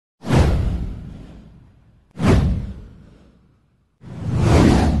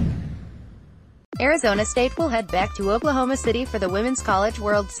Arizona State will head back to Oklahoma City for the Women's College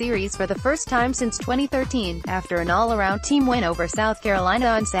World Series for the first time since 2013, after an all-around team win over South Carolina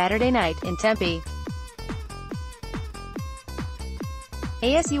on Saturday night, in Tempe.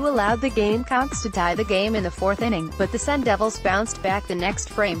 ASU allowed the Gamecocks to tie the game in the fourth inning, but the Sun Devils bounced back the next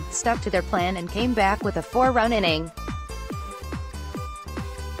frame, stuck to their plan and came back with a 4-run inning.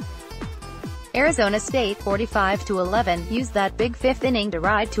 Arizona State, 45-11, used that big fifth inning to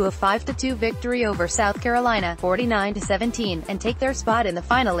ride to a 5-2 victory over South Carolina, 49-17, and take their spot in the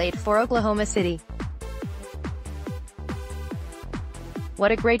Final Eight for Oklahoma City.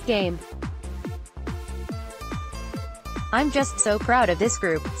 What a great game. I'm just so proud of this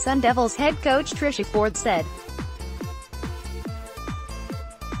group, Sun Devils head coach Trisha Ford said.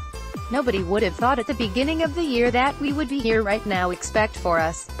 Nobody would have thought at the beginning of the year that we would be here right now. Expect for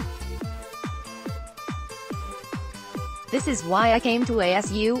us. This is why I came to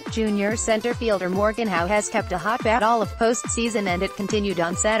ASU. Junior center fielder Morgan Howe has kept a hot bat all of postseason, and it continued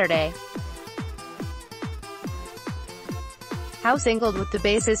on Saturday. Howe singled with the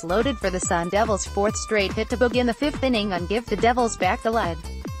bases loaded for the Sun Devils' fourth straight hit to begin the fifth inning and give the Devils back the lead.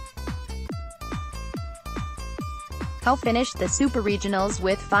 Howe finished the Super Regionals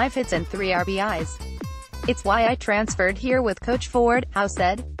with 5 hits and 3 RBIs. It's why I transferred here with Coach Ford, Howe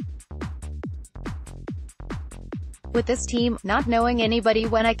said. With this team, not knowing anybody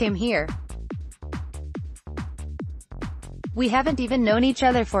when I came here. We haven't even known each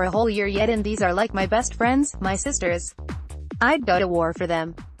other for a whole year yet, and these are like my best friends, my sisters. I'd go to war for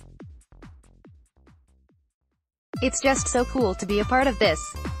them. It's just so cool to be a part of this.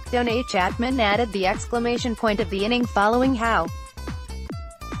 Donna Chapman added the exclamation point of the inning following Howe.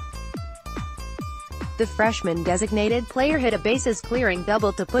 The freshman designated player hit a bases-clearing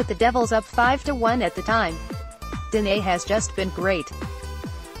double to put the Devils up 5-1 at the time. Danae has just been great.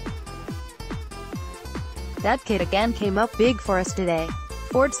 That kid again came up big for us today,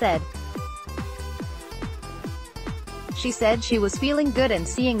 Ford said. She said she was feeling good and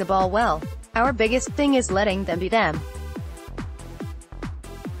seeing the ball well. Our biggest thing is letting them be them.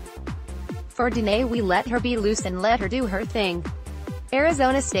 For Danae, we let her be loose and let her do her thing.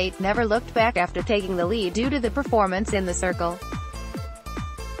 Arizona State never looked back after taking the lead due to the performance in the circle.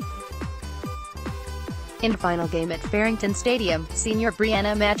 In the final game at Farrington Stadium, senior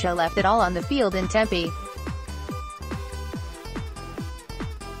Brianna Macha left it all on the field in Tempe.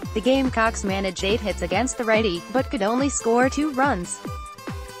 The Gamecocks managed 8 hits against the righty, but could only score 2 runs.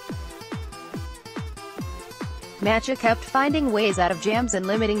 Macha kept finding ways out of jams and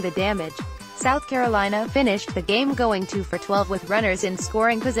limiting the damage. South Carolina finished the game going 2 for 12 with runners in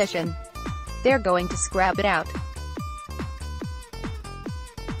scoring position. They're going to scrap it out.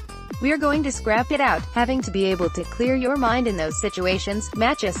 We're going to scrap it out, having to be able to clear your mind in those situations,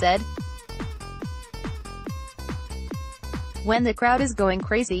 Macha said. When the crowd is going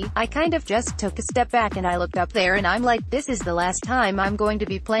crazy, I kind of just took a step back and I looked up there and I'm like, this is the last time I'm going to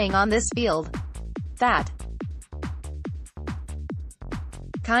be playing on this field. That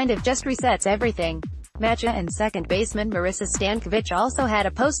kind of just resets everything. Macha and second baseman Marissa Stankovic also had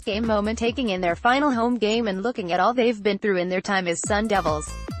a post-game moment, taking in their final home game and looking at all they've been through in their time as Sun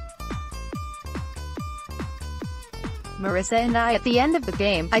Devils. Marissa and I, at the end of the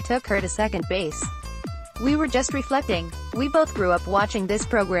game, I took her to second base. We were just reflecting. We both grew up watching this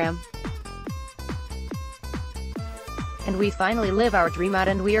program. And we finally live our dream out,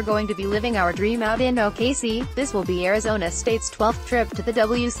 and we are going to be living our dream out in OKC. This will be Arizona State's 12th trip to the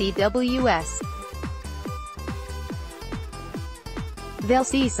WCWS. They'll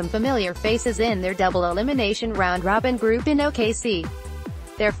see some familiar faces in their double elimination round-robin group in OKC.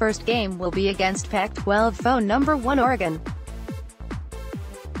 Their first game will be against Pac-12 foe number 1 Oregon.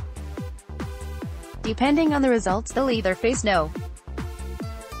 Depending on the results, they'll either face No.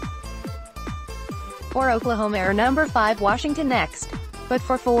 or Oklahoma or number 5 Washington next. But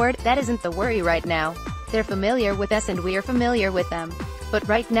for Ford, that isn't the worry right now. They're familiar with us and we're familiar with them. But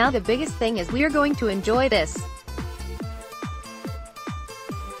right now the biggest thing is we're going to enjoy this.